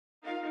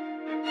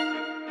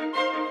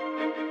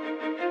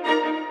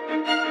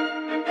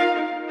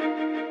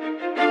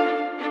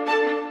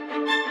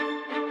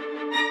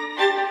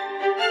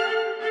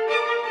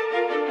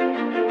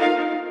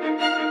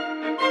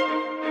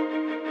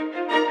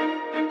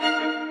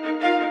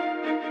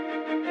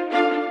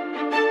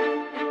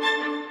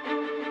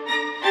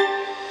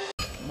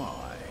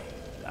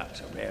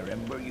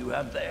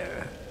have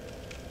there?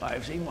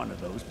 I've seen one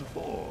of those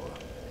before.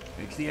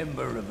 It's the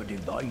ember of a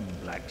divine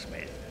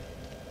blacksmith.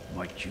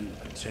 Might you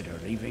consider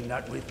leaving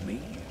that with me?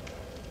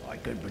 I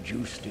can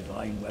produce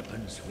divine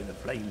weapons with a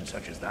flame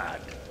such as that.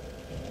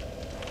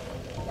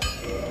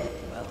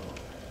 Well,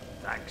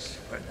 thanks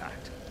for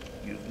that.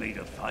 You've made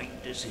a fine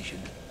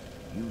decision.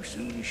 You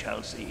soon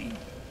shall see.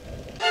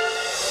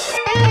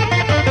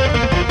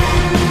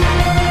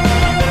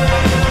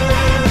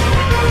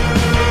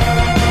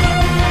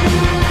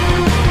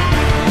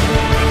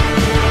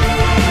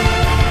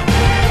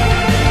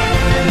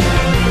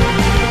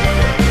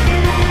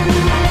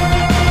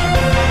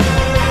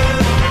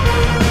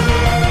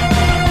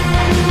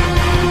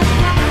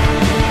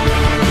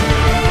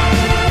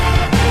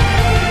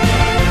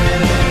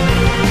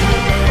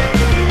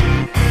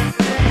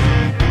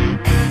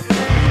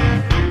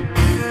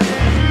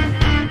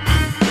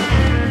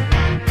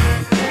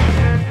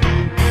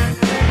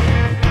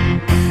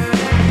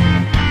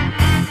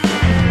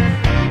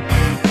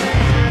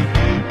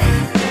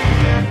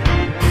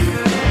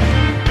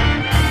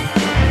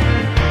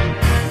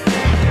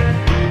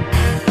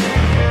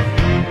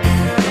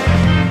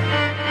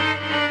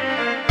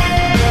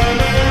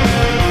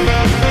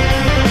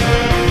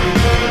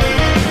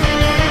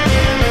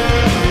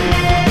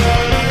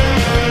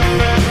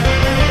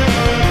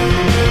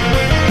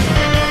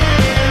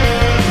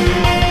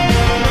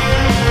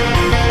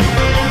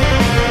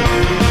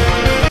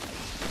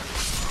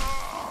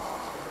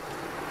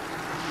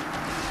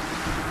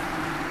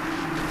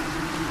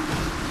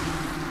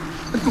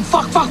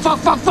 Fuck!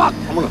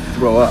 I'm gonna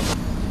throw up.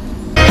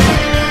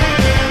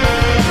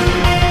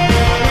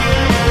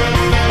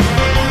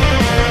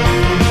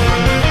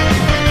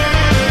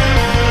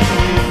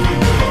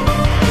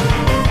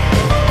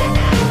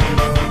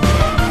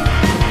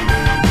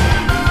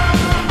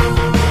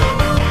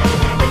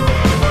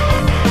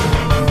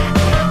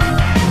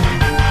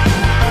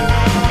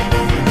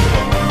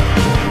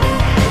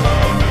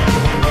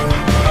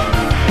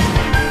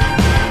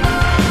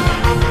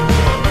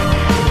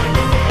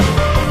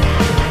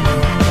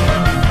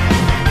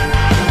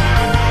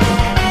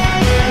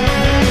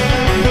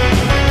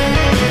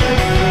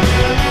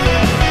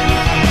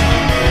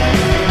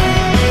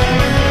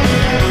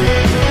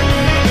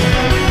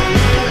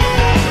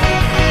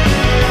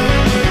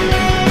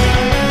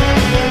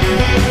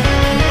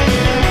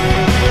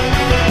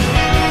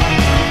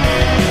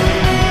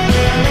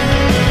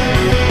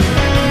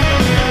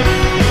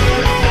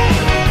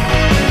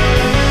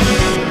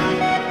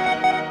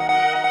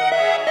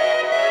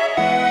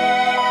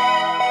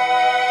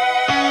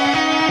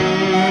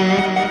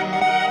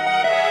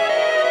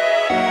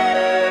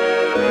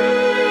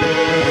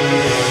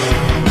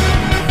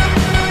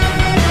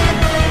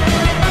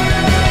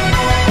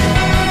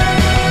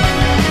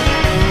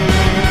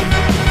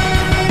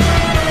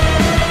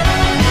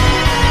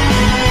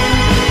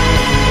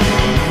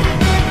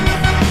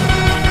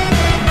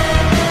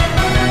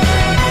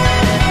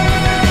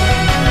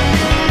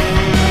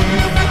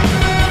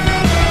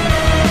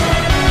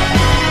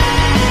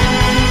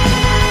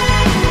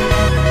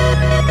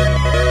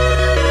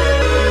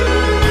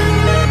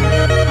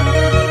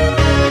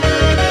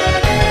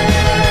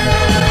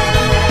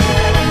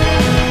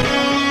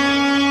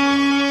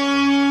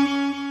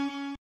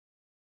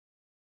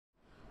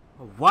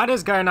 What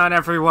is going on,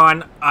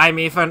 everyone? I'm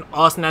Ethan,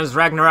 also known as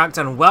Ragnarocked,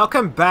 and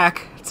welcome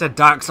back to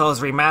Dark Souls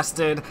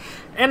Remastered.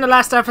 In the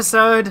last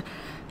episode,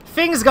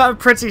 things got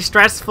pretty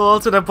stressful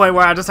to the point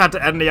where I just had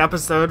to end the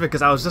episode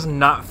because I was just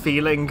not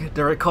feeling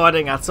the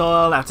recording at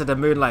all after the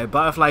Moonlight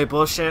Butterfly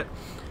bullshit.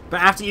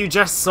 But after you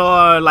just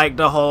saw like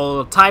the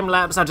whole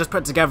time-lapse I just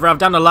put together, I've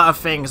done a lot of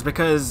things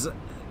because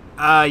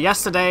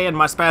yesterday in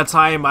my spare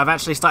time I've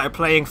actually started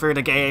playing through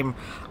the game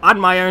on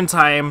my own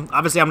time.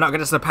 Obviously I'm not going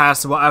to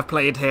surpass what I've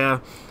played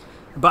here,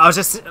 but I was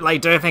just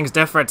like doing things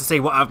different to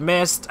see what I've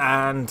missed,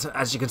 and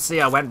as you can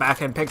see I went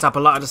back and picked up a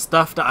lot of the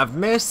stuff that I've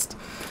missed,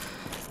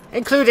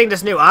 including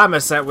this new armor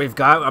set we've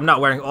got. I'm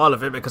not wearing all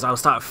of it because I'll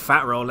start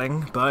fat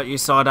rolling, but you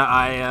saw that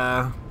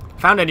I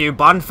found a new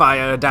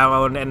bonfire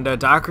down in the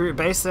Darkroot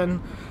Basin,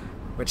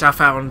 which I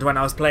found when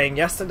I was playing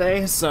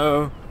yesterday,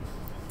 so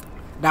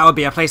that would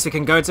be a place we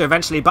can go to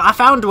eventually. But I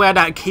found where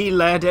that key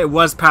led. It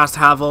was past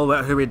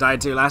Havel, who we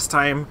died to last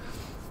time.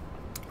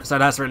 So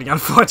that's really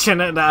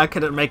unfortunate that I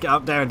couldn't make it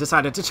up there and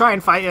decided to try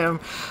and fight him.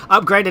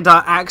 Upgraded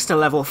our axe to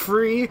level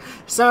 3.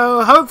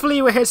 So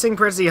hopefully we're hitting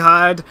pretty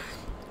hard.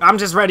 I'm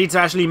just ready to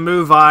actually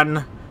move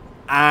on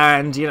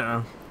and, you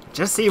know,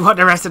 just see what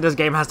the rest of this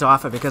game has to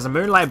offer, because a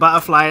Moonlight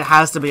Butterfly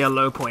has to be a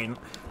low point.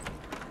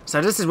 So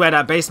this is where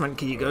that basement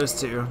key goes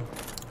to.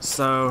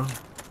 So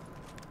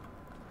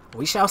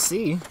we shall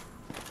see.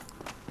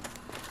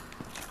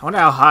 I wonder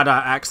how hard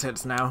our axe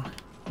hits now.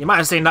 You might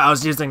have seen that I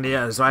was using the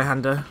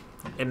Zweihander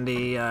in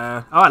the,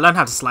 oh, I learned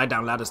how to slide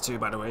down ladders too,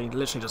 by the way. You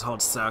literally just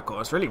hold circle.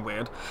 It's really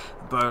weird.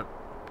 But,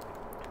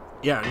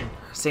 yeah,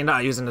 seeing that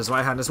I'm using the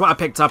Zweihander is what I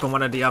picked up in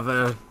one of the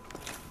other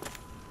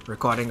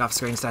recording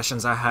off-screen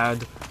sessions I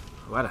had.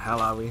 Where the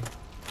hell are we?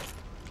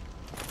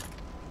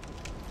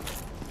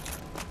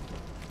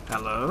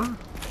 Hello?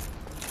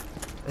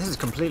 This is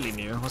completely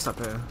new. What's up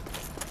here?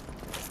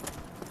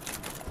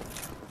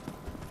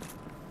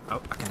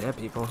 Oh, I can hear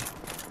people.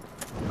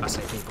 I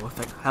say people.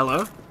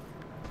 Hello?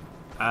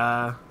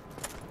 I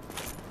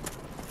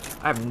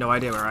have no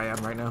idea where I am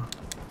right now.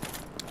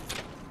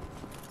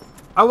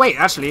 Oh wait,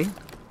 actually,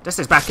 this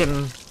is back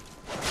in...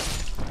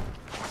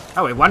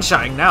 Oh, we're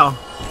one-shotting now.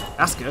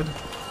 That's good.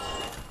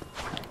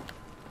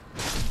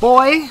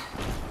 Boy,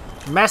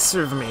 mess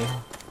with me.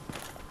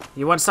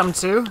 You want some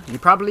too? You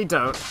probably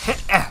don't.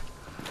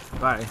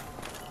 Bye.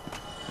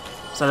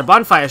 So the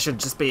bonfire should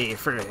just be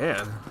through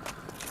here.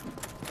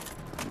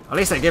 At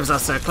least it gives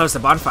us a closer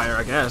bonfire,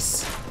 I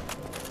guess.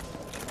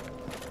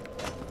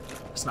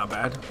 It's not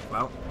bad.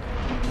 Well.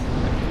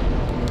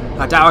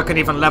 I doubt I can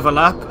even level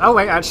up. Oh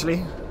wait,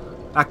 actually.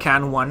 I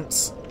can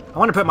once. I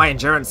want to put my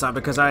endurance up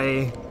because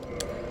I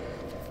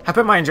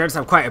put my endurance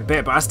up quite a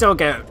bit, but I still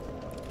get,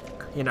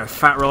 you know,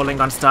 fat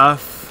rolling on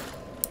stuff.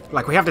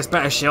 Like, we have this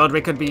better shield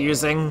we could be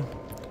using,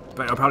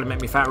 but it'll probably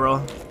make me fat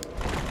roll.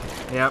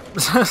 Yep.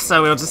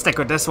 So we'll just stick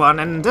with this one.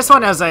 And this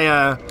one has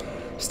a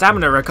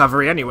stamina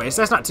recovery anyway,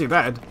 so that's not too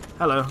bad.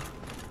 Hello.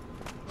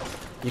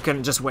 You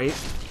can just wait.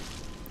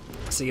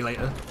 See you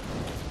later.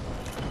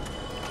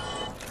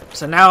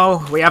 So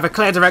now we have a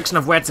clear direction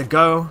of where to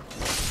go.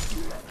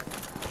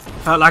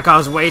 Felt like I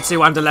was way too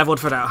underleveled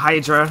for that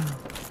Hydra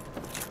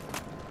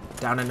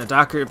down in the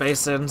Darkroot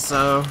Basin,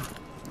 so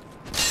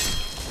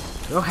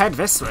we'll head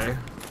this way.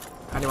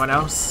 Anyone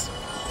else?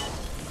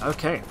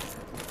 Okay.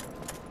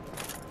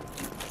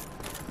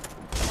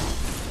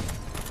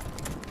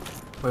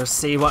 We'll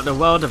see what the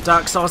world of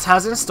Dark Souls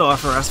has in store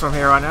for us from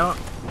here on out.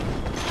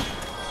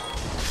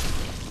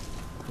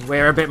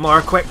 We're a bit more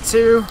equipped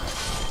too,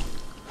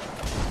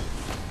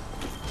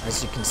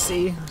 as you can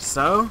see,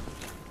 so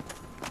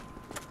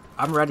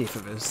I'm ready for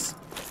this.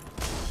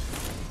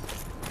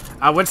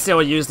 I would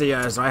still use the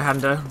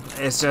Zweihander.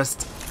 It's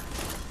just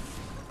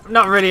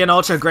not really an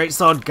ultra great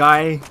sword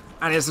guy,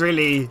 and it's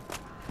really,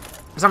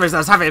 for some reason I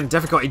was having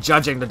difficulty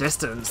judging the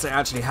distance it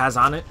actually has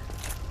on it.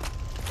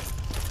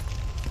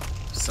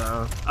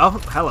 So,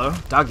 oh, hello,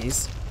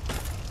 doggies.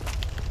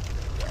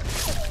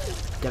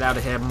 Get out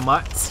of here,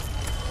 mutt.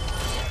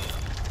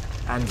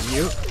 And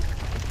you.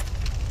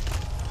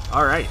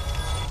 Alright.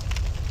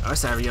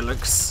 This area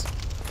looks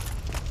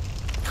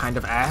kind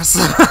of ass,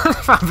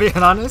 if I'm being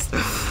honest.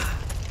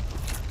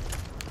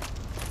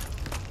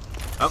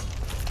 Oh.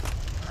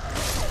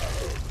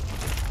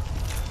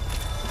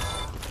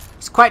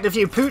 There's quite a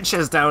few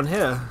pooches down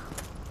here.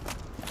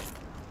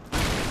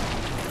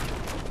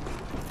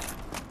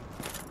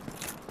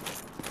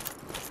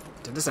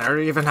 Did this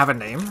area even have a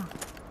name?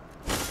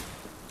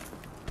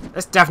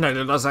 This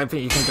definitely looks like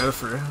something you can go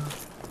through.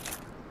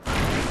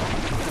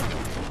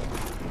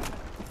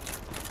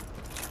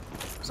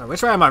 So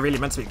which way am I really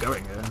meant to be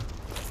going here?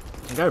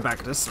 I can go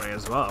back this way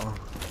as well.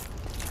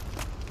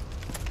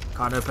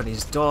 Can't open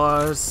these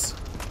doors.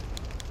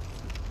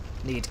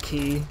 Need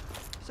key.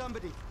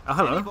 Somebody, oh,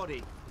 hello.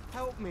 Anybody,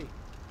 help me.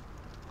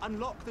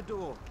 Unlock the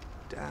door.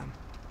 Damn,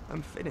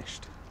 I'm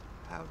finished.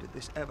 How did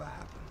this ever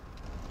happen?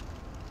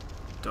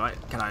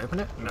 Can I open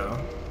it? No.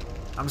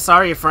 I'm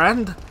sorry,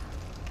 friend.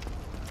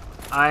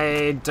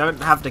 I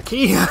don't have the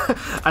key.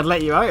 I'd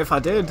let you out if I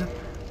did.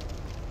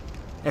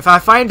 If I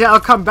find it, I'll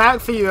come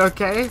back for you,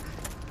 okay?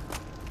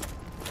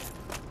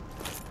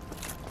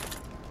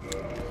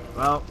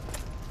 Well.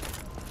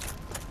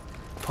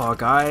 Poor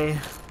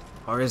guy.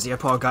 Or is he a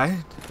poor guy?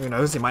 Who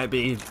knows? He might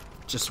be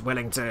just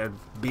willing to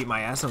beat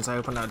my ass once I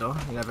open that door.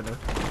 You never know.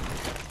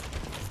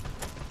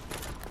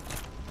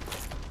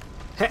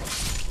 Heh.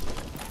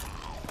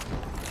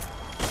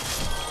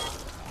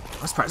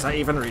 What surprised I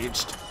even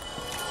reached.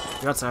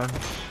 Your turn.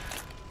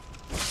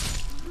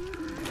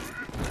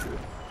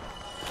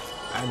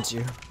 And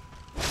you.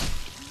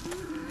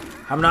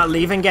 I'm not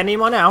leaving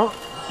anyone out.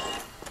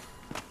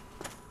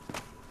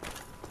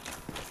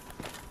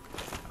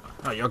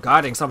 Oh, you're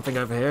guarding something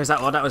over here. Is that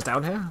all that was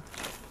down here?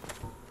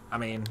 I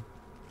mean,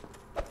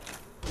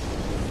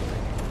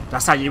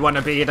 that's how you want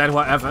to be, then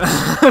whatever.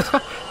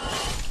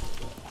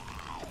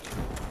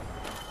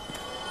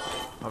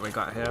 What we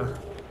got here?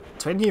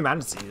 Twin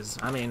Humanities.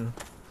 I mean,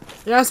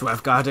 yeah, it's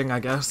worth guarding, I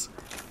guess.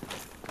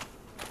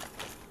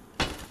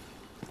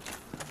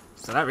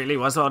 So that really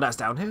was all that's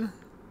down here?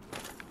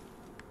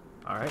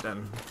 Alright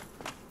then.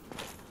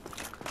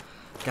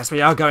 Guess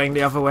we are going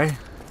the other way.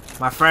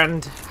 My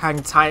friend,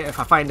 hang tight. If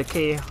I find the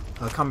key,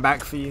 I'll come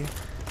back for you.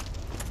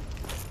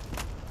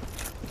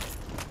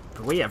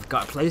 But we have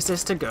got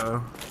places to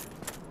go.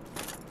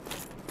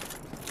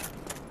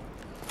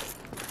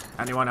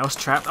 Anyone else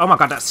trapped? Oh my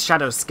god, that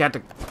shadow's scared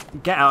to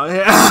get out of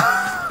here.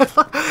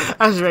 That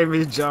just made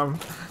me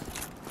jump.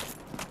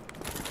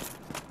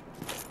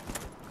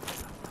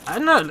 I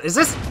don't know, is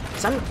this...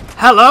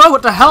 Hello?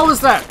 What the hell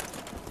was that?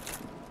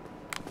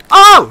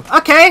 Oh!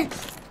 Okay!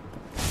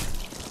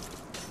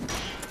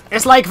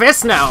 It's like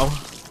this now.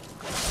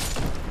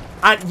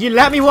 You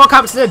let me walk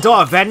up to the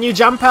door, then you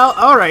jump out?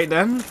 Alright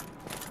then.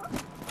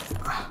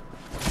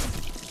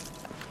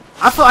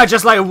 I thought I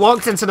just like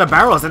walked into the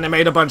barrels and they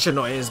made a bunch of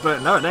noise,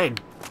 but no, they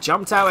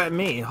jumped out at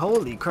me.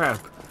 Holy crap.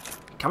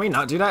 Can we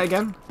not do that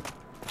again?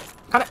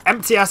 What kind of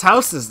empty-ass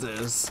house is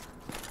this?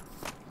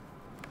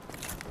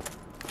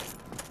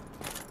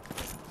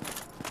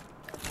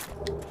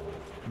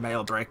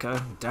 Mail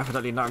breaker.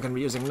 Definitely not going to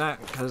be using that,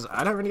 because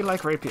I don't really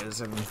like rapiers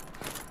in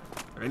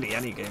really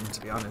any game, to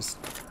be honest.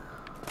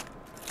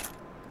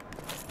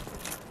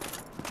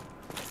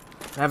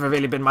 Never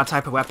really been my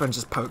type of weapon,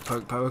 just poke,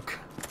 poke, poke.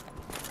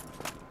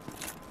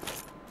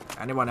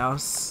 Anyone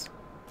else?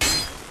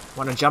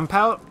 Want to jump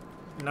out?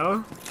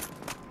 No?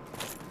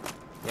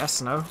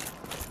 Yes, no? I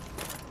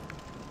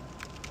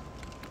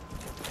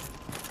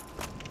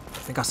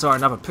think I saw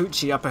another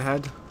Poochie up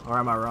ahead, or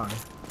am I wrong?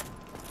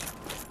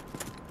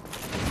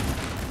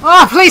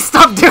 Oh, please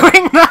stop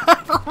doing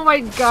that! Oh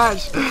my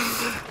gosh!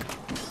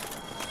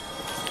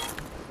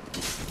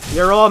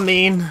 You're all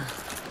mean.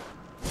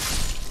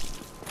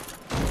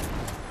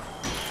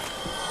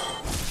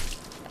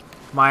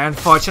 My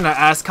unfortunate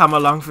ass come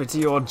along for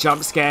you all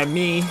jump scare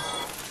me.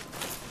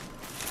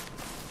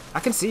 I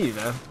can see you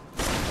there.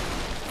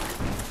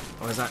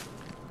 What is that?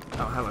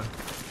 Oh, hello.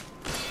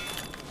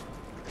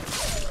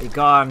 Be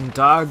gone,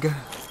 dog.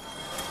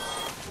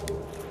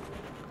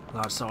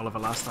 Large soul of a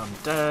last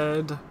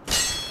undead.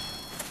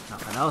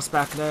 Nothing else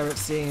back there, it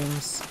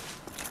seems.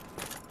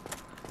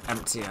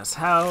 Empty as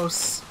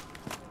house.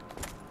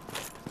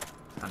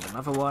 And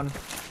another one.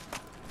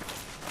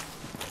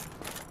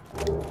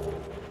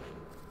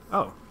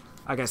 Oh,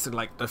 I guess it's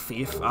like the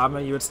thief armor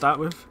you would start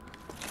with.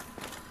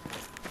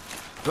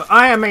 But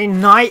I am a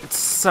knight,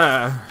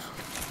 sir.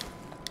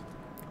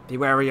 Be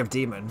wary of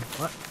demon.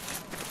 What?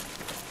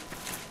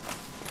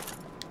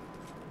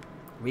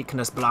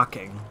 Weakness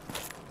blocking.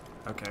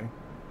 Okay.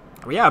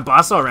 Oh yeah,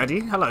 boss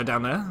already. Hello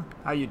down there.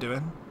 How you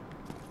doing?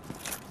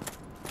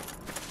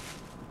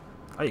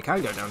 Oh, you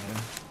can go down here.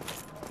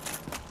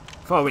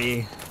 Before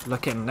we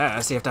look in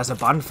there, see if there's a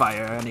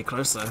bonfire any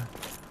closer.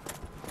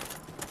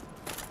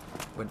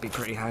 Would be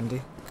pretty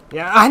handy.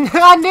 Yeah,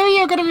 I knew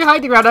you were gonna be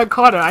hiding around that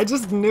corner. I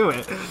just knew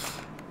it.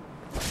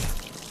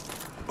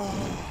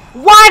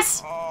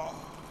 What?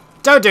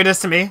 Don't do this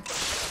to me.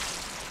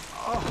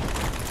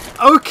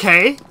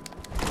 Okay.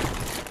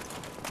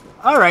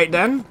 Alright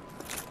then.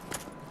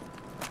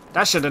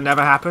 That should have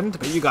never happened,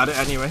 but you got it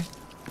anyway.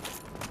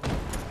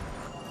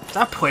 Is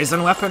that a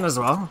poison weapon as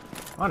well?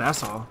 What an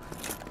asshole.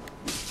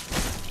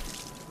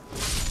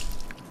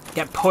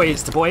 Get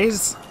poised,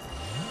 boys.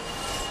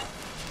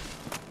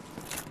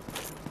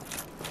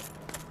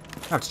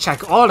 I have to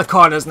check all the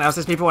corners now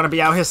since people want to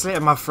be out here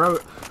slitting my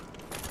throat.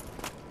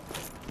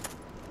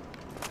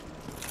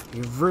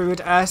 You rude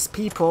ass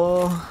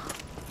people.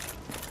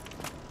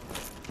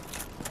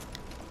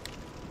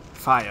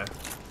 Fire.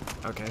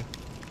 Okay.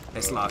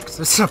 It's locked.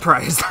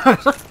 Surprise.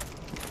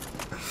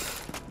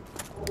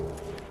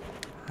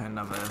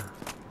 Another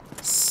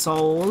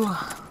soul.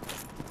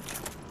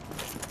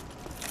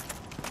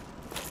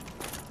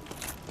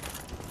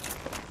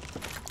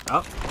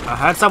 Oh, I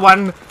heard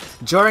someone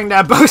during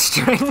their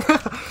bowstring.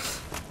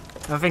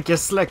 I think you're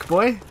slick,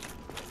 boy.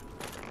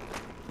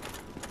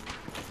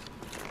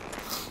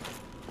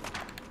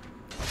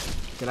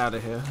 Get out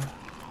of here.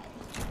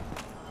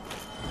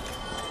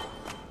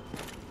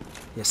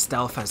 Your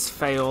stealth has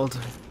failed.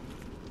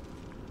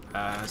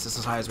 Is this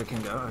as high as we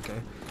can go?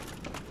 Okay.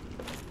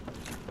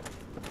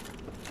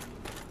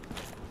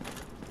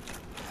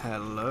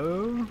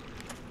 Hello?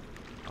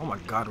 Oh my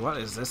god, what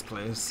is this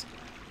place?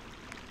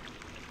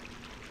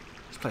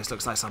 This place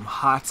looks like some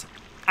hot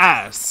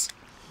ass.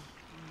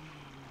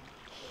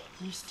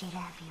 You still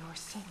have your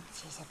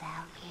senses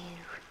about you.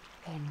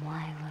 Then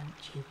why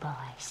won't you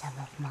buy some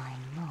of my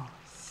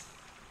moss?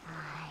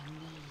 I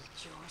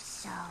need your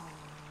souls.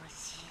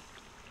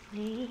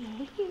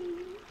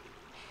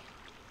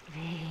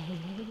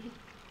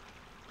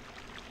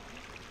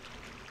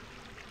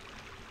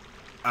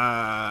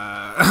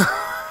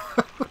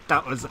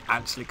 That was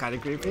actually kind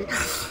of creepy.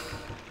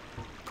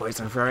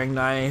 Poison throwing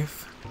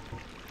knife.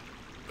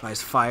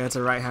 Applies fire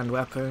to right hand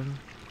weapon.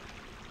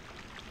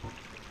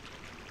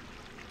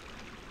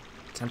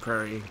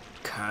 Temporary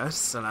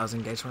curse allows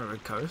engagement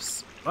with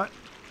curse. What?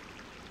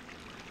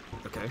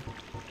 Okay.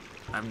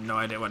 I have no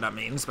idea what that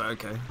means, but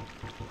okay.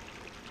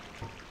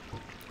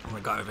 What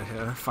we got over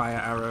here?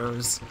 Fire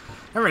arrows.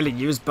 I don't really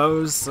use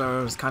bows,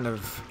 so it's kind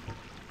of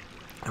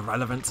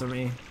irrelevant to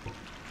me.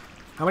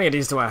 How many of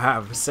these do I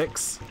have?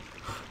 6?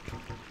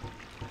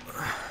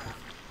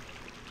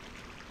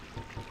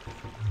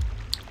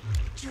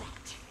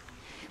 Drat,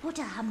 what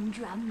a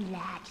humdrum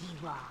lad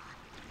you are.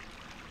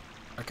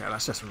 Okay,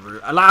 that's just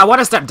rude. I want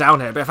to step down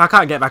here, but if I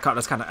can't get back up,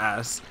 that's kind of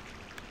ass.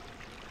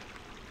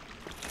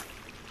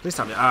 Please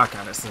tell me. Oh,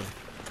 okay, let's see.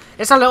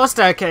 It's a little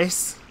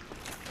staircase.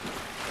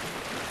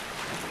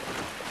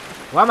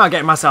 What am I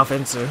getting myself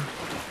into?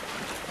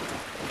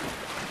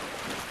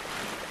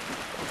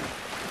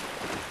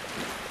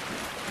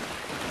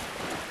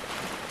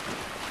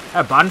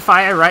 A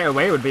bonfire right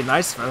away would be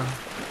nice, though.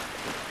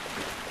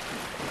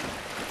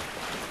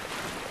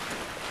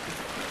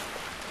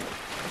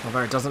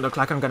 Although it doesn't look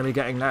like I'm going to be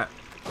getting that.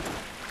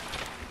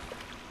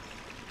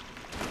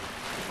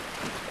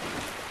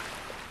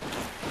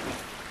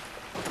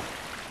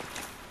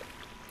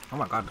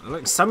 god,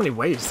 look, so many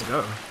ways to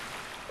go.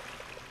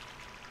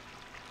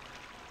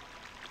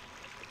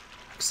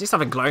 I see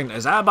something glowing.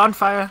 Is that a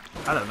bonfire?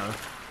 I don't know.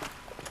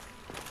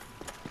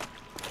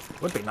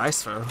 Would be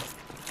nice though.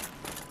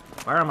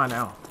 Where am I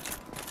now?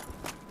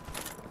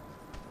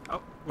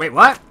 Oh, wait,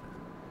 what?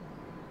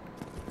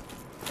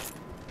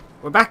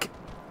 We're back.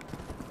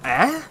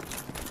 Eh?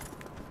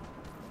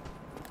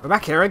 We're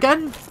back here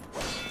again?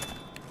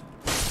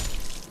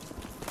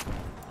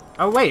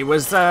 Oh wait,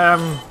 was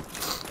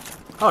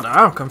hold on,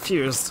 I'm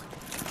confused.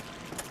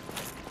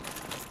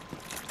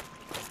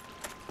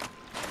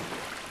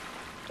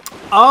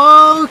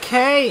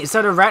 Okay,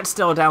 so the rat's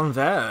still down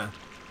there.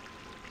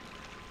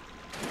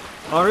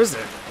 Or is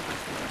it?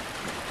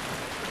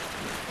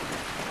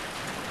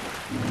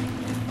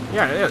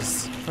 Yeah, it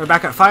is. We're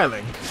back at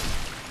Firelink.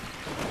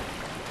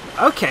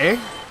 Okay.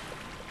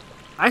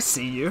 I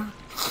see you.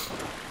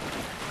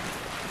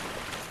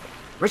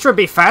 Which would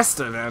be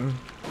faster then?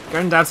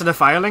 Going down to the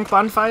Firelink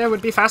bonfire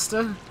would be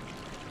faster?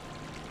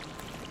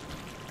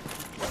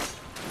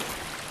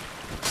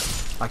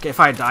 Like if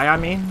I die, I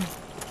mean?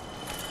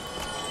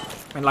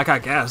 I mean, like I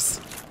guess.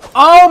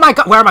 Oh my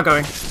god, where am I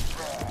going?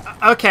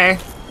 Okay.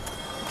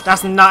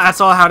 That's not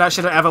at all how that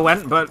should have ever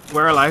went, but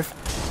we're alive.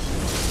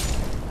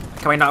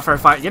 Can we not for a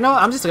fight? You know,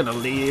 I'm just gonna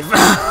leave.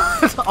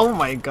 Oh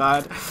my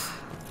god.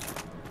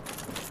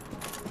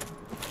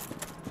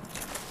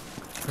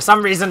 For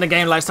some reason, the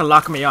game likes to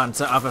lock me on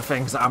to other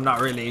things that I'm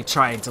not really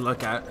trying to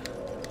look at.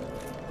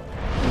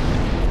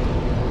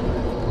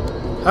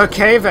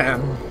 Okay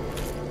then.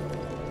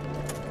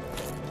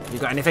 You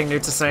got anything new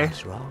to say?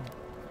 What's wrong?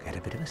 Get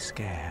a bit of a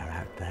scare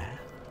out there?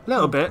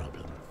 Little No bit.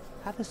 problem.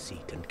 Have a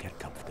seat and get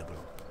comfortable.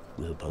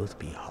 We'll both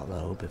be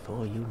hollow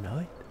before you know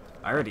it.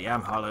 I already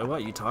am hollow.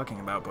 What are you talking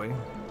about, boy?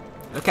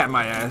 Look at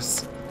my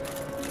ass.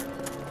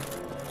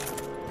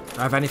 Do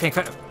I have anything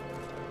for...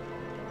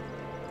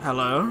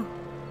 Hello?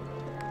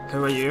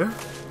 Who are you?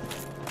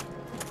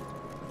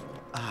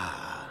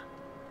 Ah,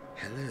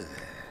 hello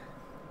there.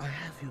 I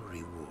have your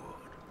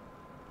reward.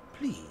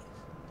 Please,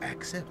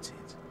 accept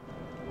it.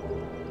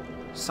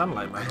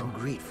 Sunlight I medal. am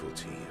grateful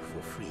to you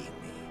for freeing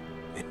me.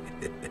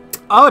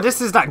 Oh,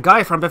 this is that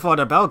guy from before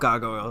the bell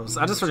gargoyles.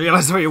 I just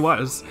realized who he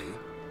was.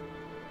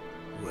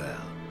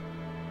 Well,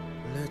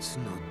 let's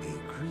not be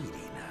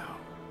greedy now.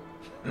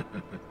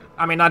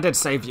 I mean, I did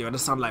save you, and the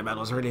sunlight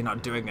medal's really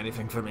not doing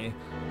anything for me.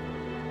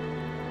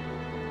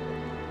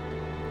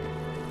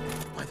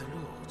 By the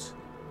Lords,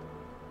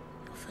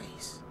 your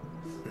face.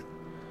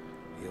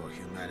 Your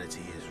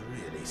humanity is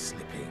really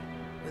slipping,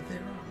 but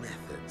there are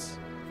methods.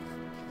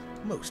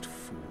 Most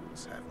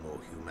fools have more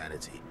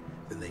humanity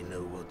than they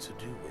know what to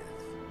do with.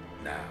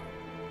 Now,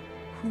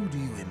 who do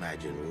you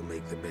imagine will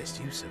make the best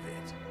use of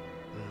it?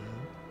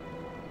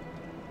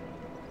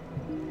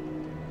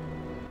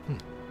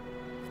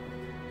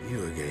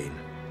 You again.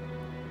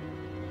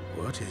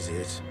 What is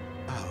it?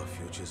 Our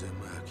futures are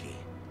murky.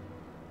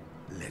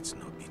 Let's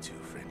not be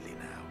too friendly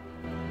now.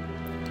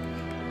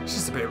 It's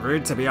just a bit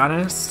rude, to be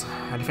honest.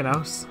 Anything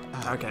else?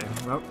 Okay,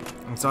 well,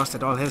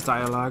 exhausted all his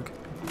dialogue.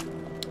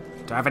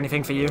 Do I have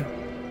anything for you?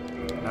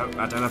 Nope,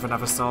 I don't have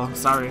another soul.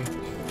 Sorry.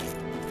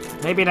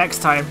 Maybe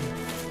next time.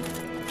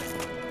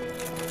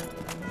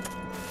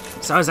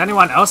 So has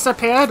anyone else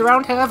appeared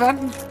around here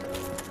then?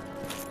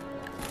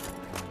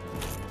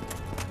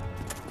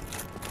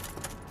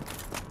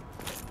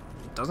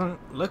 Doesn't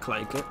look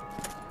like it.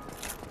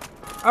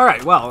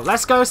 Alright, well,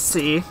 let's go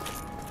see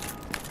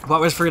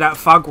what was through that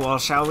fog wall,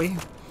 shall we?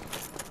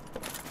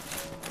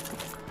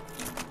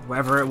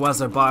 Whether it was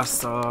a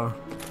boss or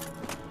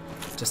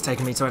just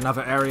taking me to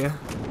another area.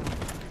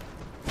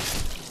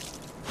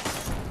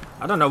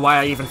 I don't know why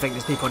I even think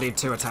these people need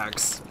 2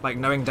 attacks. Like,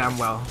 knowing damn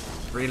well.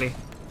 Really?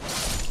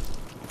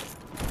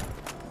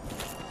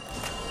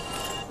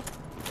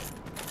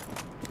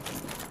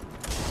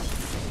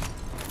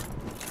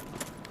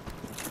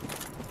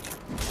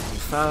 You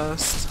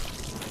first.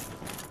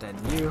 Then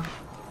you.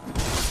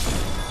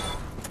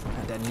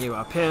 And then you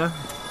up here.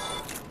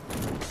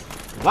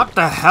 What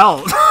the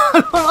hell?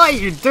 What are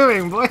you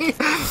doing, boy? He's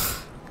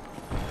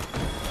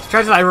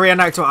trying to like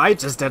reenact what I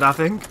just did, I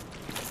think.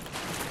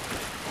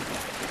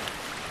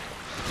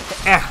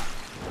 Eh.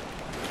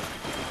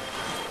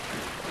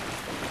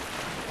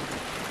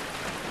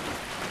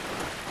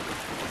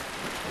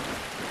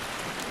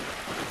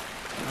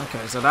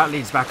 Okay, so that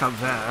leads back up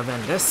there,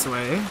 then this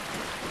way.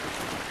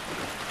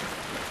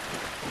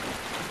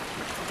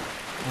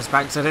 It's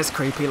back to this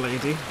creepy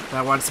lady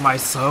that wants my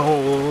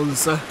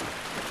souls. I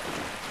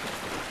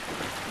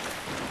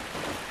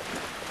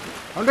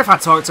wonder if I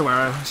talk to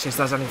her, if she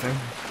says anything.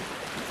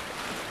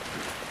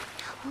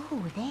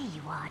 Oh, there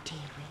you are, dearie.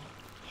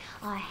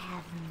 I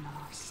have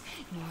moss.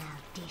 Now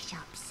dish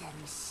up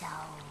some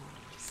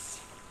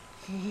souls.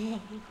 This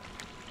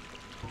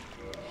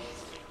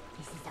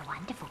is a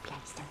wonderful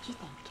place, don't you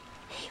think?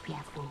 We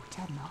have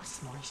water,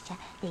 moss, moisture,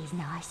 these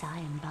nice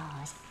iron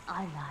bars.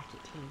 I like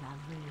it here, I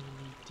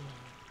really do.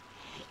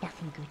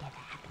 Nothing good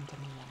ever happened to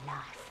me in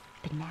life.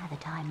 But now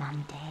that I'm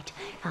undead,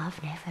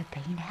 I've never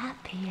been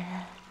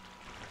happier.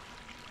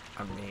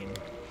 I mean...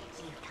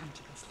 You've come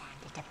to this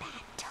land at a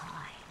bad time.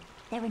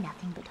 There are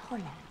nothing but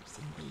hollows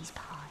in these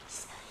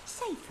parts.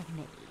 Save for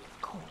me,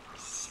 of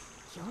course.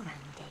 You're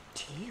undead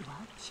too,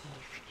 aren't you?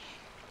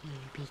 You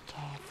be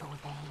careful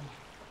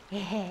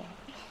then.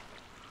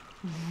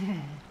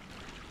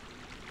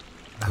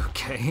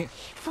 Okay.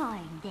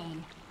 Fine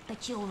then,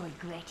 but you'll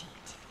regret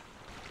it.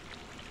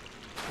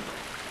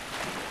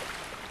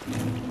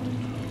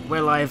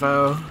 Will I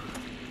though?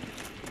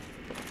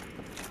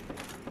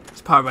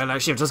 It's part where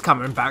like she'll just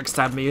come and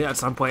backstab me at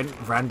some point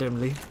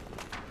randomly.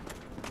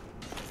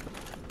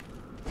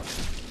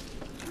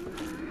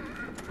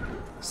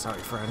 Sorry,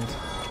 friend.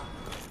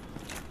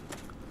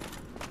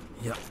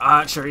 Your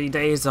archery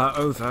days are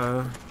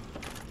over.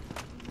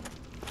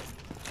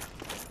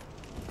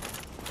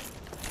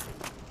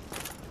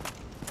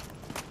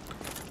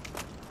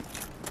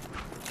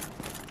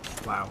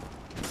 Wow.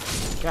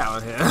 Get out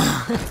of here.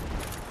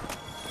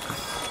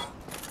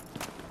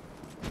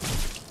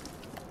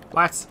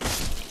 What?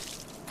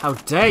 How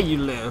dare you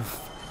live?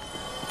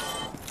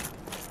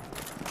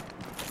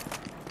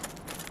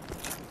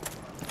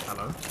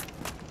 Hello?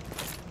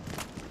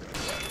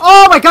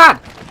 Oh my god!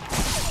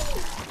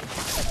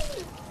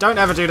 Don't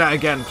ever do that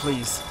again,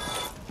 please.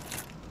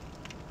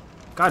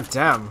 God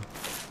damn.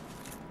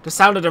 The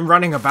sound of them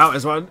running about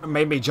is what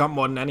made me jump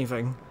more than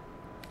anything.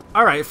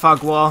 Alright,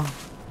 Fogwall.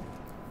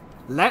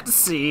 Let's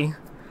see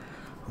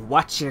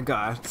what you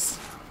got.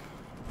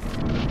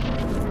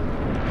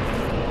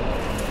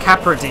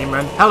 Capra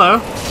Demon.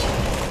 Hello.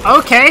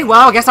 Okay,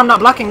 well, I guess I'm not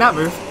blocking that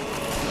move.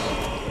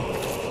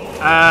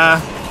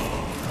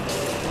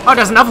 Oh,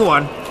 there's another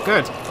one.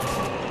 Good.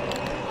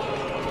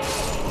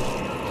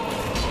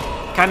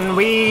 Can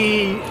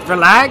we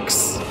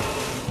relax?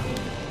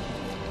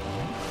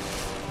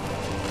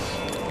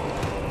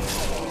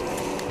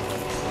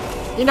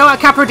 You know what,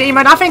 Capra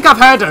Demon? I think I've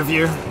heard of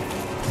you.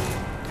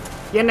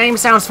 Your name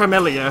sounds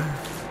familiar.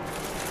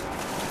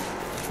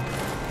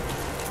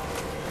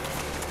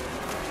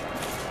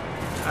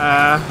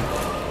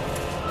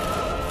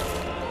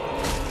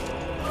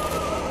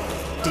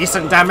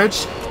 Decent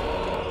damage.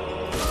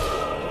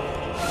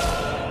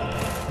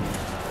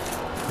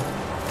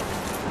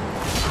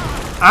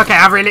 Okay,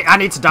 I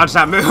need to dodge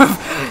that move.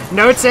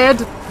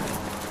 Noted.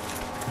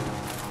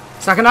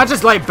 So can I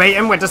just like bait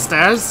him with the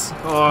stairs?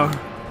 Or...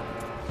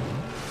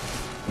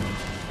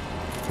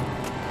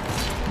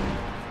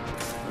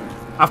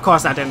 Of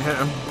course I didn't hit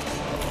him.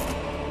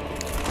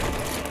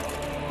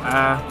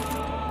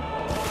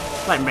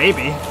 Like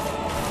maybe.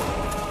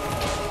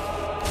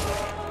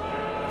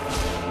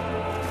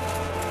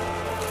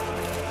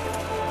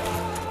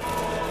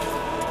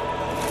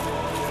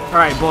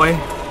 Alright, boy.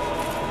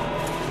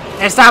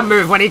 It's that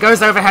move. When he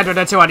goes overhead with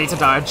a 2, I need to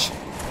dodge.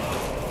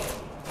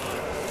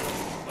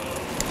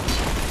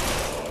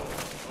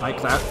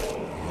 Like that.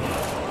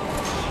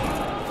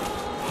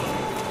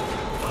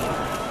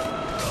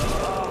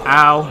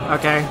 Ow.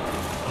 Okay.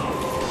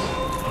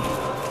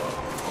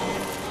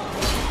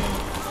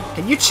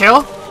 Can you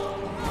chill?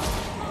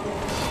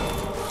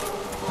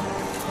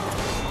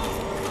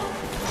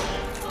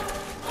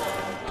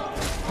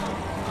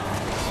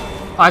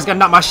 Oh, he's gonna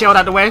knock my shield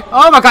out the way.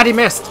 Oh my god, he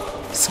missed.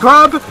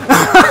 Scrub!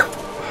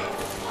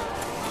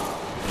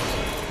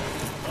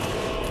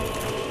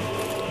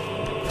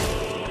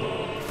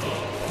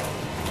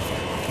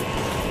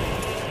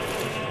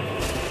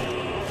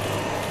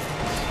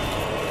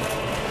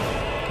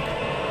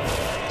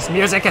 This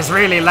music is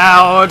really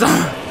loud.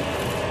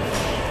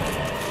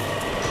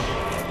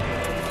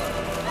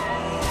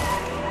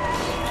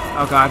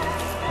 Oh god.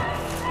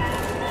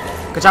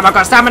 Good job, I've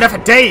got stamina for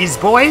days,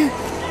 boy!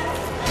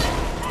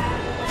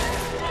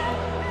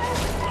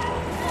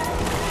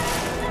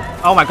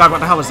 Oh my god, what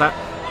the hell was that?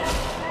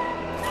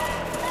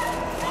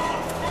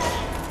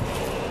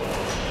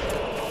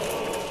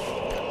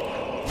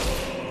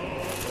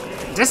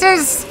 This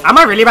is... Am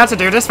I really about to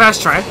do this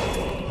first try?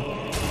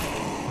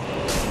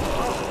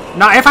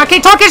 No, if I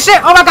keep talking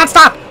shit! Oh my god,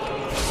 stop!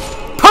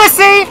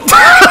 Pussy!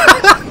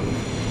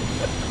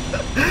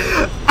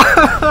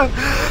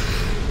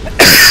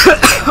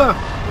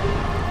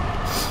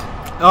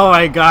 Oh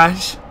my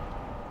gosh.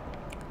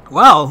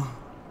 Well,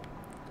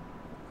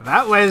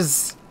 that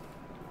was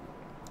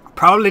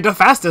probably the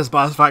fastest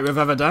boss fight we've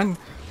ever done.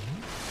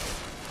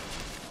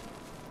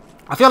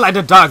 I feel like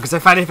the dogs,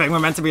 if anything, were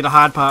meant to be the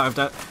hard part of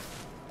that.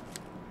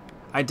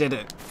 I did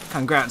it.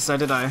 Congrats, so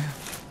did I.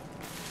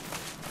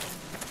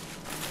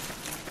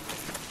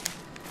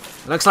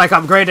 Looks like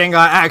upgrading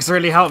our axe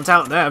really helped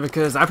out there,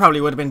 because I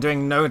probably would have been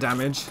doing no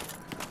damage.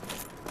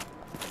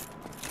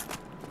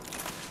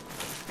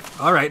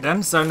 Alright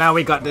then, so now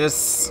we got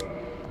this...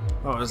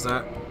 What was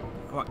that?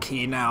 What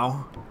key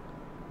now?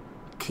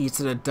 Key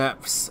to the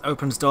depths.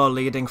 Opens door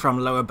leading from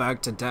lower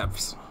bag to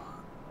depths.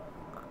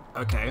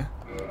 Okay.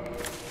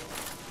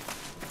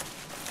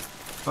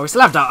 Well, we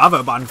still have that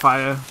other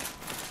bonfire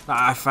that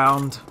I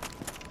found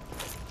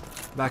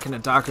back in the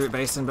Darkroot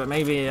Basin, but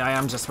maybe I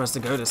am just supposed to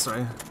go this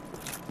way.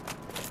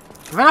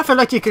 I mean, I feel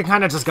like you can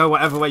kind of just go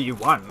whatever way you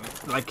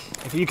want. Like,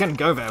 if you can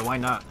go there, why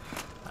not?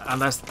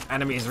 Unless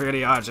enemies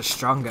really are just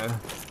stronger.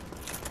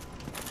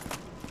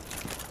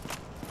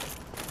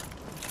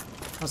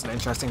 That's an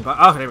interesting but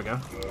oh, here we go.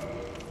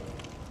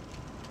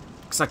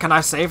 So can I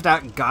save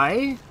that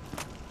guy?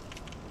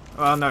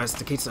 Well, no, it's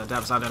the key to the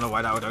depths. I don't know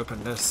why that would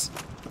open this.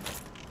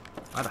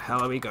 Where the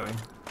hell are we going?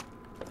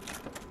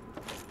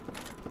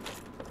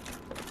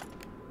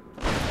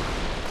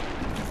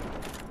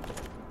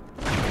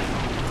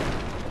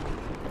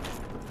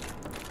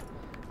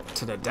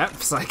 To the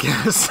depths, I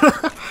guess.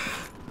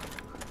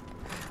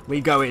 We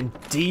go in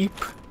deep.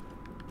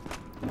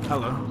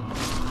 Hello.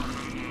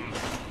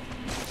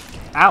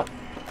 Ow.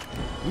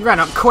 You ran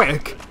up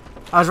quick.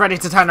 I was ready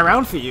to turn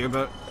around for you,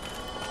 but...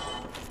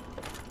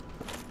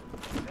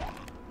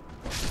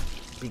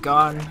 Be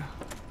gone.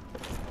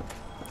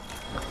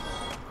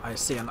 I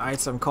see an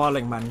item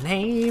calling my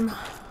name.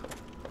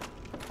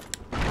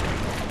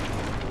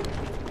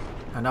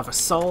 Another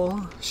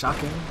soul.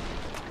 Shocking.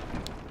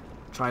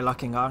 Try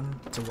locking on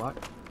to what?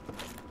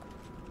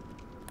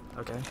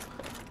 Okay.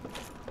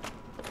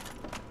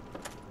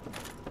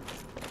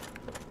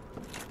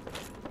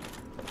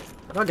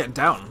 How do I get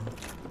down?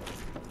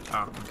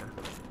 Oh, okay.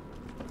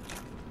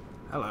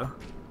 Hello.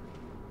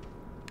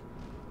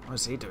 What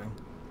is he doing?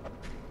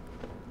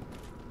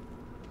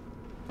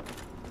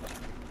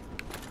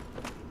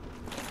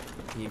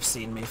 You've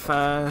seen me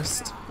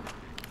first.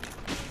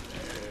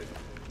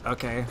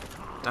 Okay.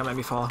 Don't let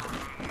me fall.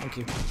 Thank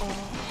you.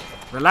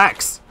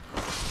 Relax!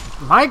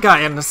 My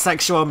guy in the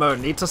sexual mode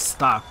need to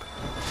stop.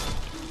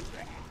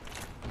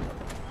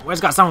 Where's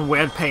got some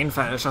weird pain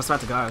fetish, I swear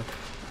to God.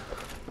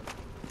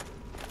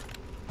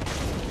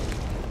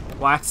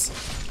 What?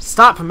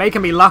 Stop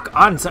making me lock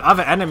on to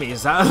other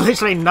enemies that are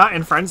literally not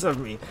in front of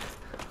me.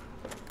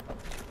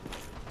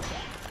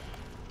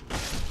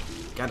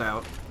 Get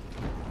out.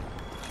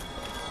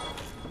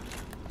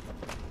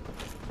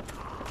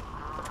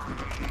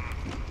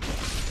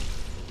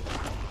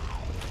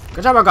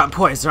 Good job I got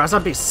points, or else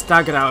I'd be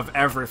staggered out of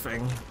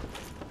everything.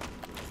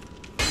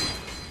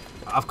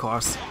 Of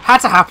course. Had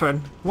to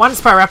happen.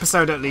 Once per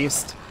episode at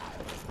least.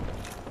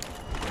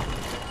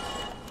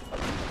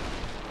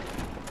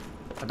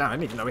 Oh, damn, I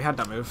didn't even know we had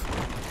that move.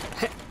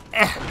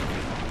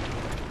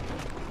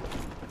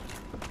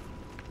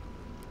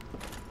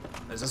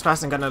 Is this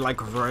person gonna,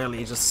 like,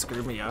 royally just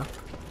screw me up?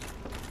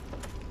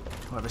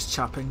 Whoever's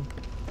chopping.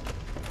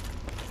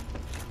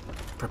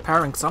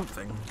 Preparing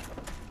something.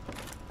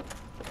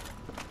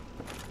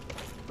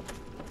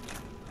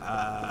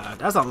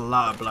 There's a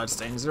lot of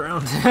bloodstains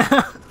around.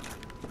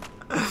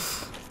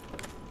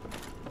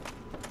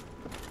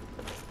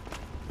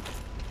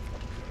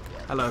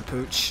 Hello,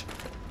 Pooch.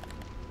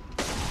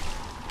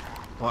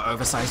 Or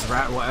oversized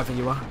rat, whatever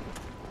you are.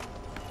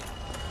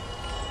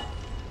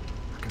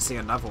 I can see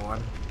another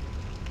one.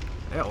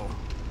 Ew.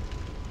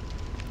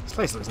 This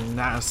place looks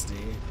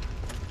nasty.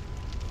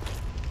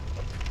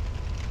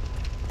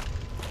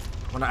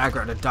 I want to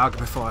aggro the dog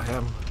before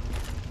him.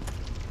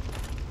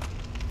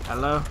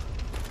 Hello?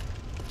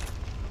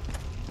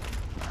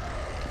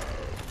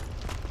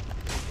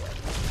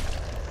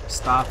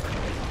 Stop.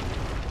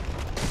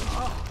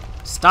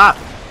 Stop!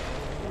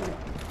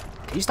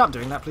 Can you stop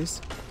doing that,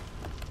 please?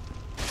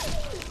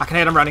 I can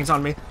hear them running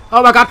on me.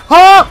 Oh my god!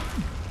 Oh!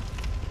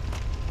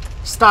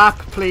 Stop,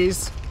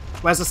 please.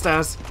 Where's the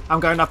stairs?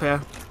 I'm going up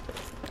here.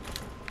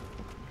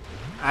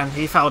 And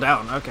he fell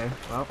down. Okay,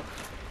 well.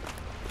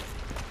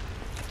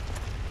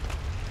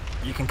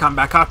 You can come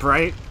back up,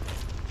 right?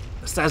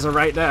 The stairs are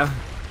right there.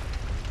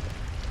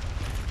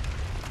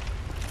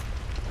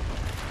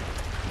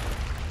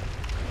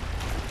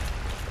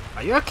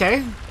 Are you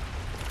okay?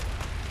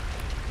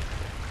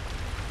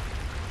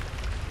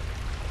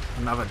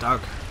 Another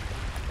dog.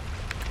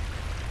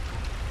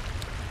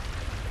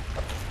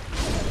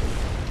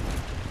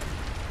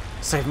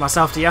 Save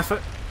myself the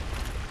effort.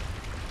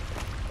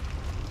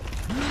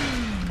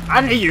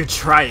 I knew you'd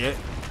try it.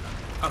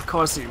 Of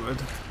course you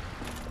would.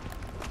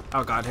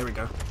 Oh god, here we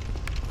go.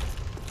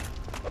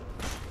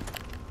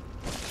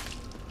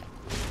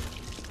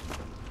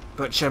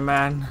 Butcher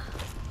man.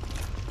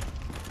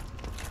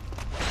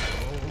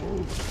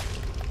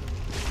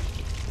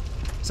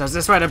 So is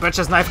this where the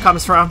butcher's knife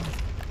comes from?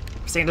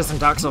 I've seen this in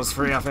Dark Souls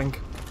 3, I think.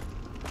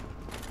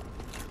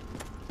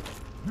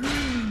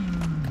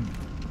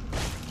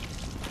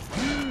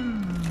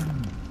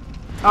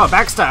 Oh,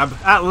 backstab!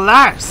 At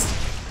last!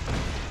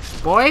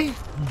 Boy?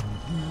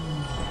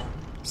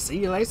 See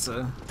you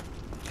later.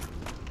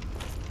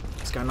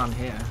 What's going on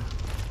here?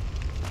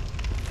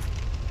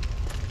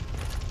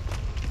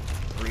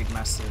 Read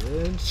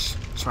message.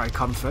 Try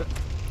comfort.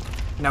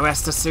 No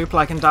Esther soup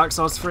like in Dark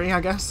Souls 3,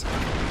 I guess.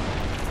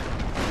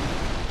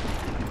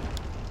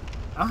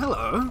 Oh,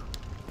 hello.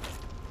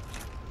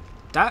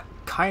 That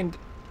kind...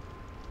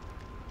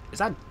 Is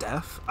that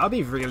death? I'll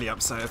be really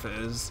upset if it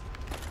is.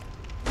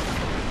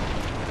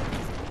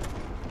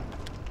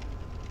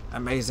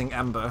 Amazing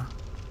Ember.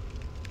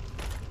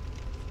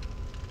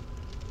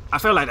 I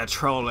feel like they're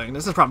trolling.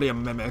 This is probably a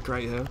mimic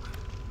right here.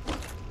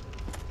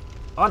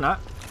 Or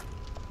not.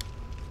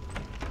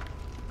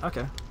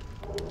 Okay.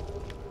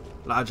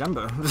 Large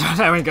ember.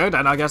 There we go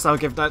then. I guess I'll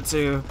give that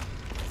to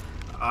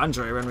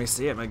Andre when we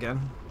see him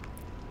again.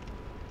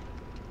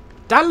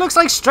 That looks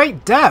like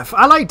straight death.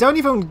 I like don't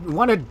even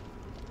want to...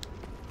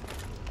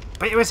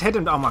 But it was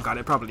hidden. Oh my god,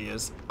 it probably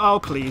is. Oh,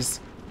 please.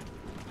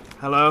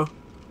 Hello?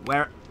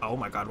 Where? Oh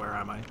my god, where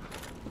am I?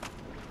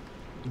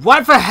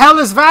 What the hell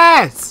is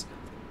that?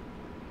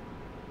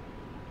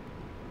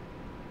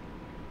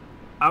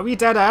 Are we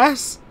dead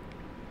ass?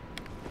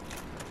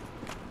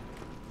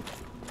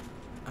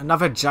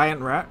 Another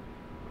giant rat?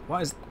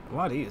 What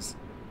are these?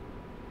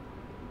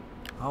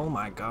 Oh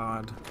my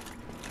god.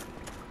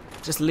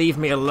 Just leave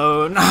me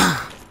alone.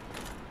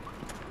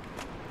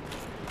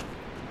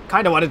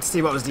 Kinda wanted to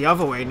see what was the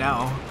other way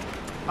now.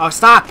 Oh,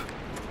 stop!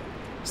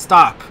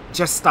 Stop.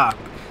 Just stop.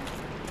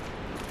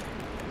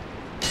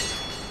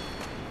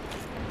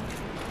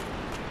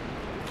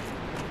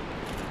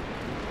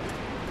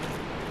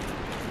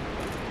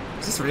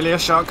 Is this really a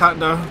shortcut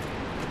though?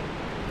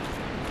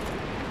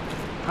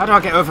 How do I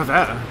get over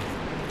there?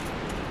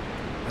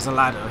 There's a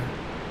ladder.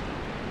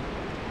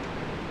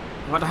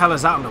 What the hell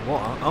is that on the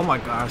wall? Oh my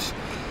gosh.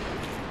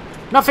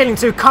 Not feeling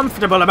too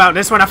comfortable about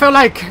this one. I feel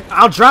like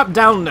I'll drop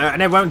down there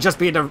and it won't just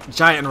be the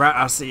giant rat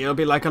I see. It'll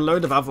be like a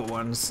load of other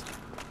ones.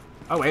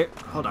 Oh wait,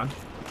 hold on.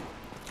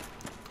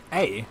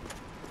 Hey.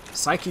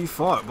 Psych you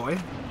for it, boy.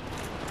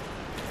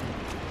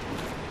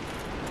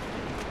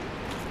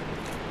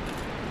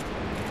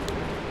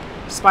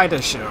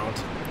 Spider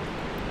shield.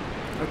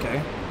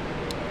 Okay.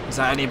 Is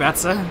that any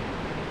better?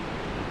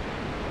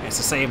 It's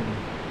the same.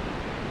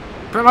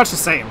 Pretty much the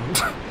same.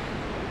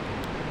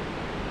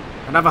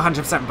 Another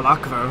 100%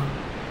 block though.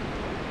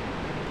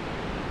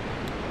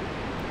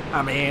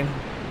 I mean,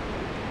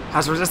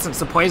 has resistance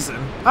to poison.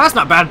 Oh, that's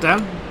not bad then.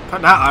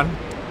 Put that on.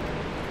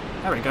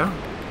 There we go.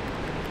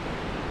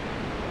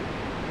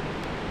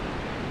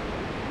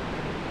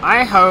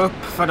 I hope,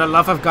 for the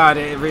love of God,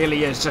 it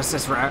really is just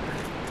this rat.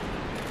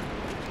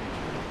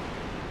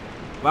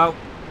 Well,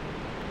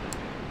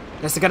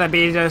 this is gonna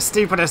be the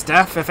stupidest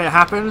death if it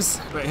happens,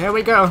 but here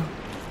we go.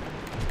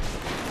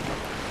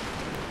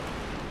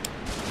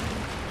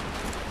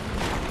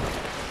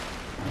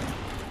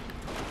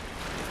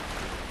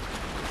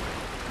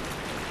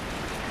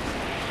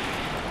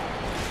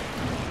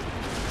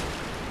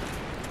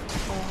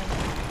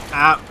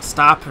 Ah,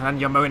 stop, and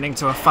you're moaning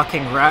to a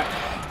fucking rat.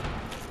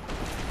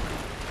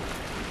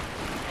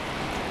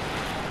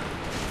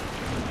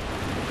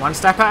 One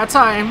step at a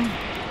time.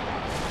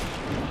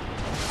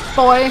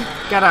 Boy,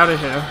 get out of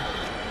here.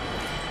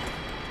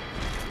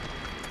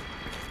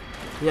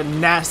 You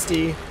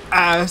nasty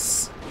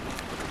ass.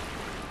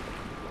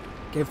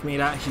 Give me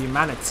that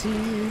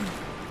humanity.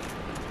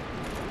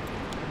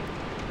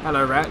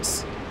 Hello,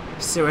 rats.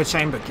 Sewer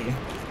chamber key.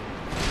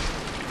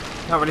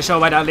 Not really sure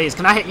where that leads.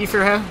 Can I hit you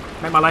through here?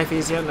 Make my life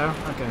easier? No?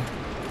 Okay.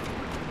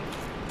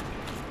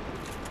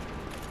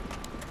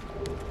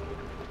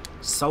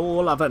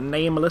 Soul of a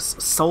nameless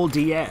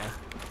soldier.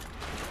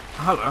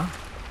 Hello.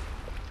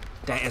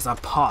 There is a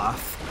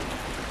path.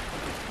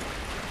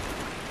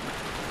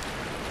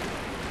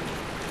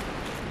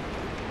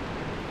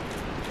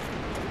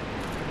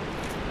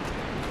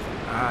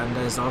 And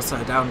there's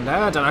also down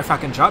there. I don't know if I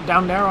can drop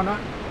down there or not.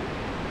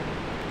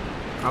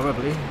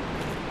 Probably.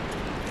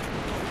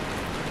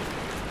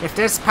 If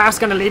this path's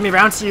gonna lead me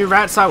around to you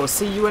rats, I will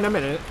see you in a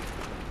minute.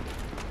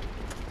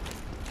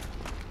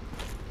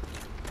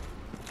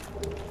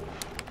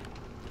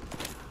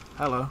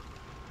 Hello.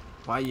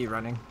 Why are you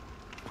running?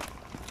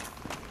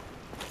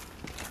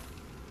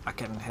 I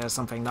can hear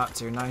something not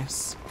too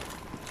nice.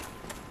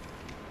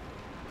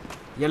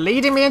 You're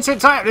leading me into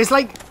time. It's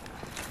like...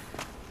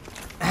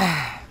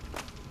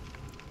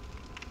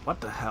 What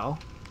the hell?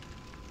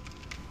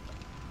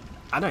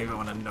 I don't even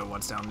want to know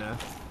what's down there.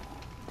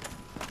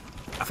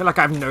 I feel like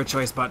I have no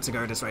choice but to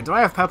go this way. Do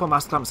I have purple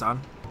mask clumps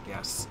on?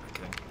 Yes.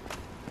 Okay.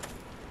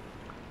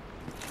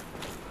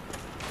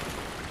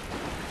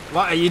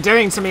 What are you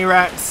doing to me,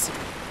 rats?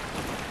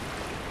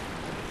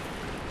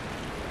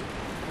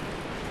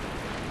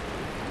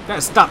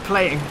 Better stop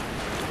playing.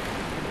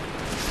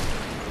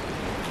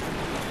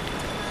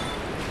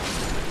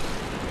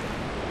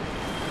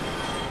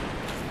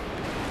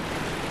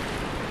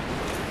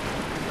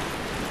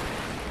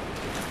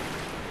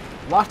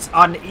 What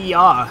on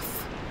earth?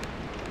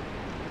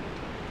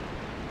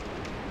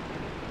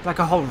 Like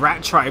a whole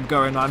rat tribe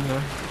going on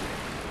here.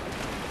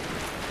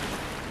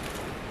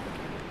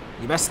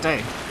 You best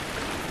stay.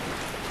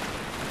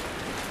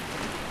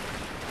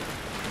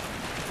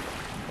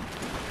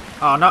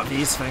 Oh, not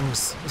these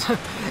things.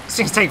 These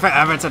things take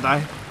forever to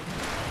die.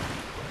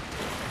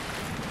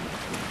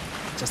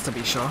 Just to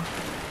be sure.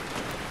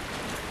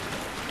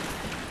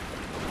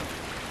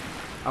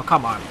 Oh,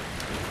 come on.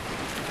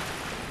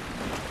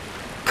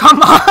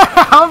 Come on!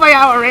 How am I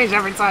out of range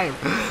every time?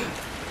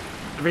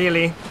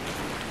 Really?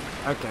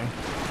 Okay.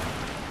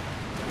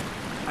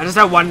 I just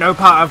don't want no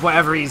part of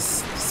whatever he's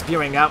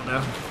spewing out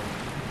there.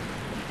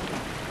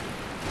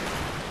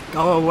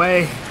 Go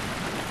away.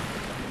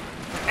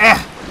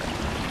 Eh!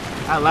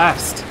 At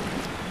last.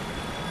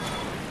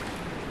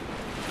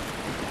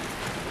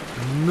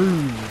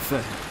 Move.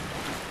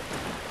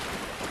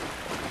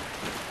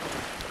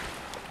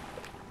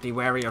 Be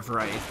wary of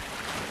Wraith.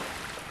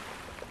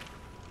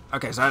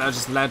 Okay, so that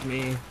just led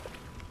me...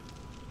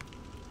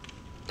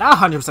 That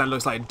 100%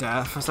 looks like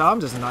death, so I'm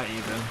just not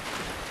even.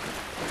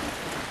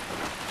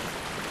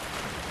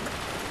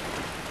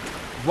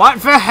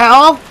 What the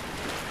hell?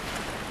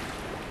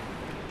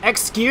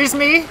 Excuse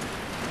me?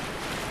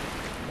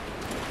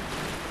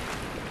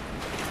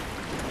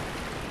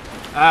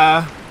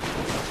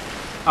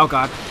 Oh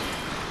god.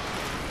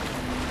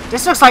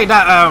 This looks like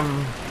that,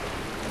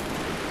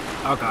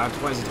 oh god,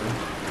 what is he doing?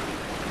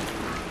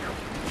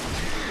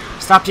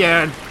 Stop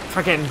your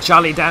freaking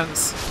jolly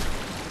dance.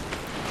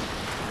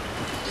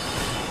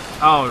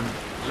 Oh,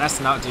 let's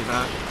not do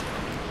that.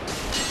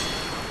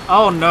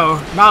 Oh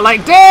no, not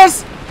like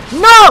this!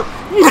 No!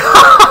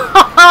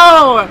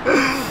 No!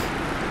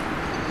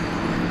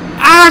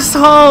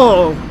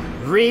 Asshole!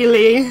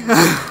 Really?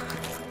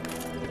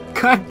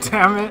 God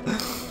damn it.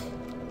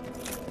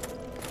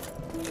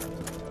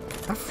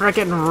 A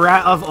freaking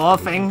rat of all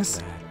things.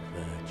 That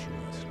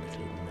virtuous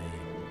little men,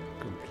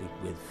 complete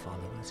with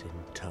followers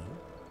in tow,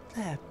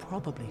 they're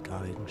probably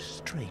going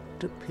straight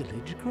to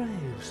pillage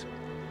graves.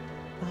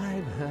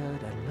 I've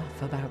heard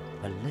enough about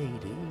the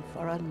lady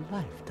for a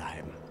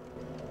lifetime.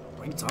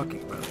 What are you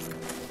talking about?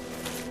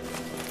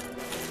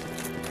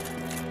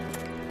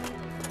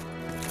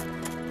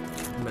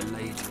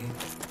 Milady.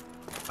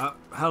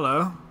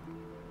 Hello?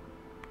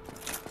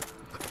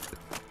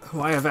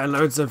 Why are there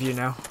loads of you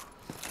now?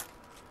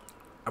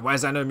 Why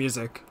is there no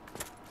music?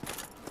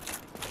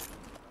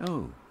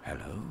 Oh,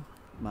 hello.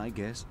 My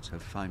guests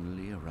have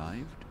finally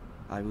arrived.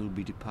 I will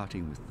be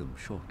departing with them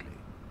shortly.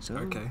 So,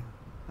 okay.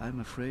 I'm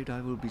afraid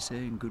I will be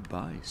saying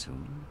goodbye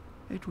soon.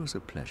 It was a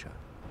pleasure.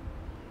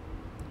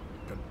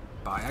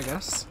 Goodbye, I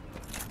guess.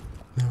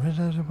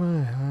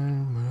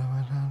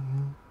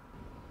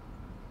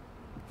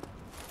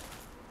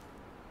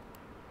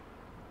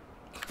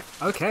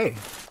 Okay.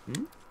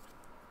 Hmm?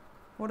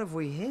 What have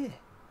we here?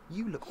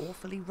 You look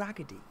awfully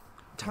raggedy.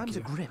 Times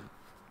are grim.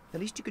 The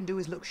least you can do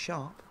is look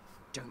sharp.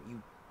 Don't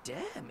you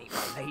dare meet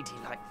my lady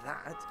like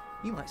that.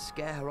 You might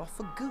scare her off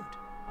for good.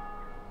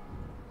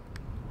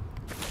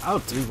 I'll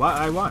do what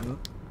I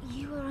want.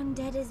 You are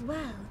undead as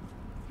well.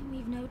 Then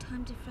we've no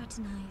time to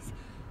fraternize.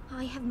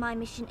 I have my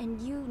mission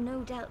and you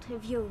no doubt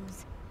have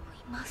yours.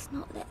 We must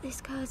not let this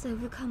curse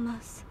overcome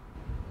us.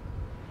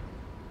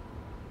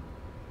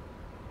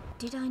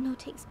 Did I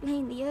not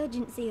explain the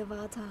urgency of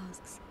our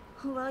tasks?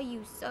 Or are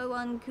you so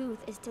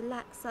uncouth as to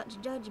lack such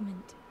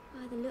judgment?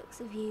 By the looks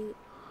of you,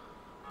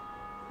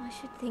 I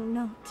should think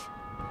not.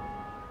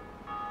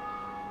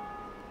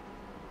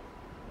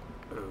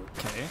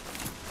 Okay.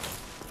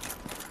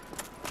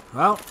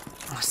 Well,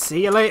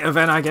 see you later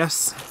then, I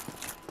guess.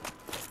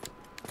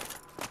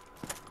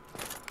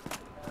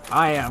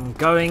 I am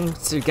going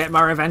to get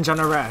my revenge on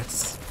the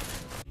rats.